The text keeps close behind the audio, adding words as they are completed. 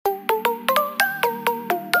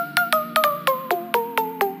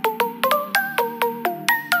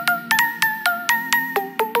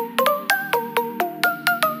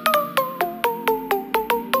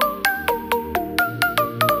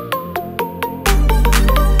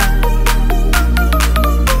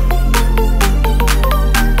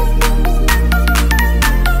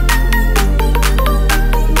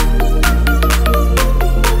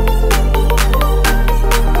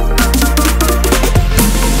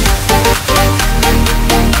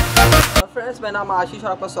मेरा नाम आशीष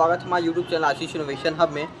और आपका स्वागत है हमारे यूट्यूब चैनल आशीष इनोवेशन हब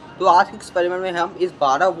में। तो आज के एक्सपेरिमेंट में हम इस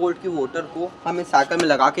 12 वोल्ट की मोटर को हम इस साइकिल में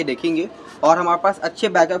लगा के देखेंगे और हमारे पास अच्छे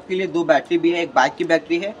बैकअप के लिए 2 बैटरी भी है। एक बाइक की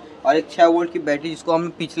बैटरी है और एक 6 वोल्ट की बैटरी, जिसको हमने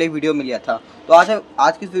पिछले वीडियो में लिया था। तो आज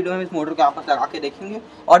की इस वीडियो में इस मोटर को आपस लगा के देखेंगे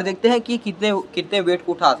और देखते हैं कि कितने वेट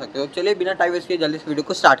को उठा सकते हो। चलिए बिना टाइम वेस्ट किए जल्दी इस वीडियो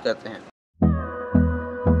को स्टार्ट करते हैं।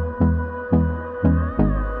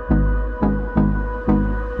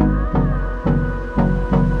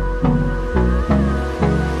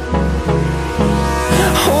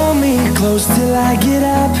 Close till I get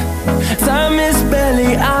up. Time is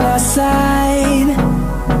barely on our side.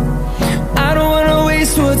 I don't wanna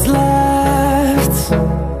waste what's left.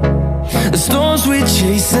 The storms we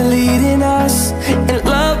chase are leading us, and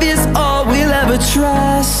love is all we'll ever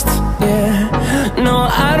trust. Yeah, no,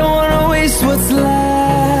 I don't wanna waste what's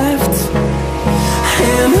left.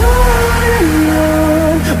 And on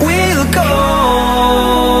we'll go,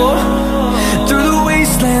 through the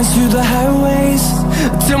wastelands, through the highways,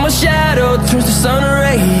 till my shadow turns to sun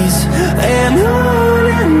rays. And on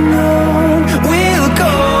we'll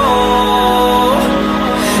go,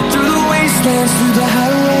 through the wastelands, through the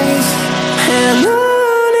highways, and on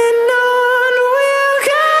we'll go.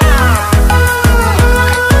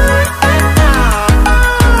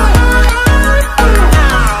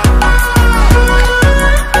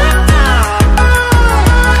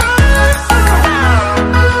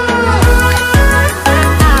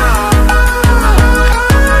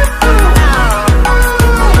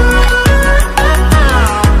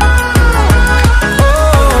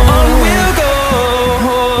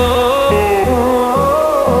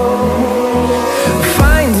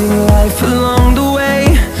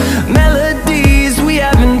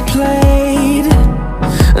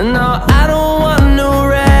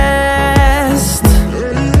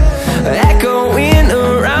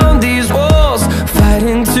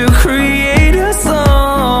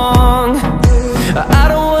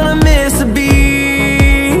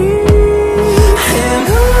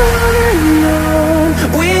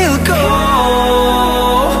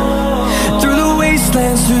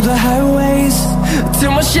 Through the highways,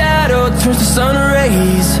 till my shadow turns to sun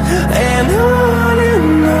rays. And on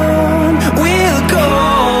we'll go,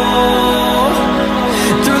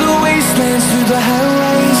 through the wastelands, through the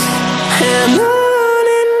highways, and on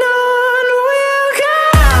we'll go.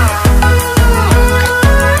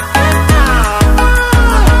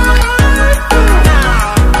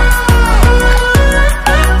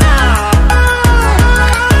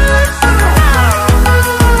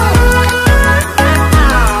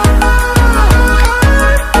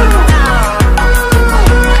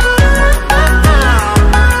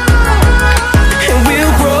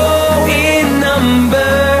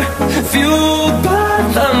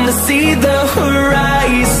 See the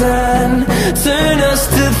horizon, turn us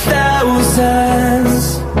to thousands,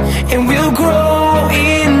 and we'll grow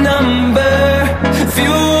in number,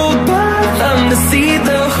 fueled by them to see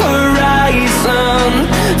the horizon,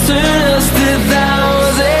 turn us to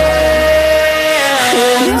thousands.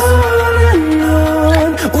 And on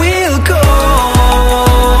we'll go,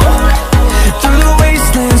 through the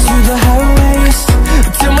wastelands, through the highways,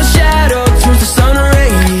 till my shadow turns to sun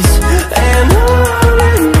rays. And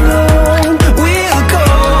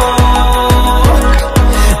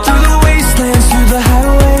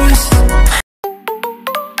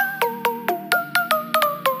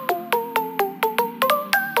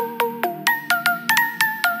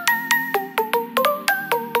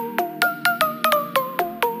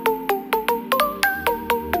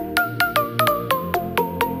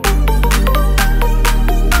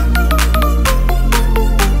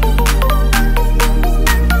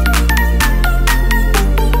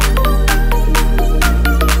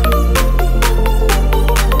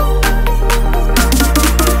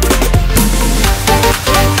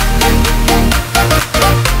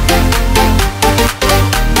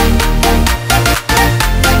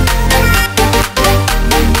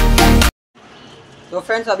तो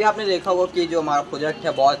friends, अभी आपने देखा होगा कि जो हमारा project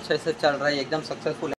है बहुत अच्छे से चल रहा है, एकदम सक्सेसफुल है।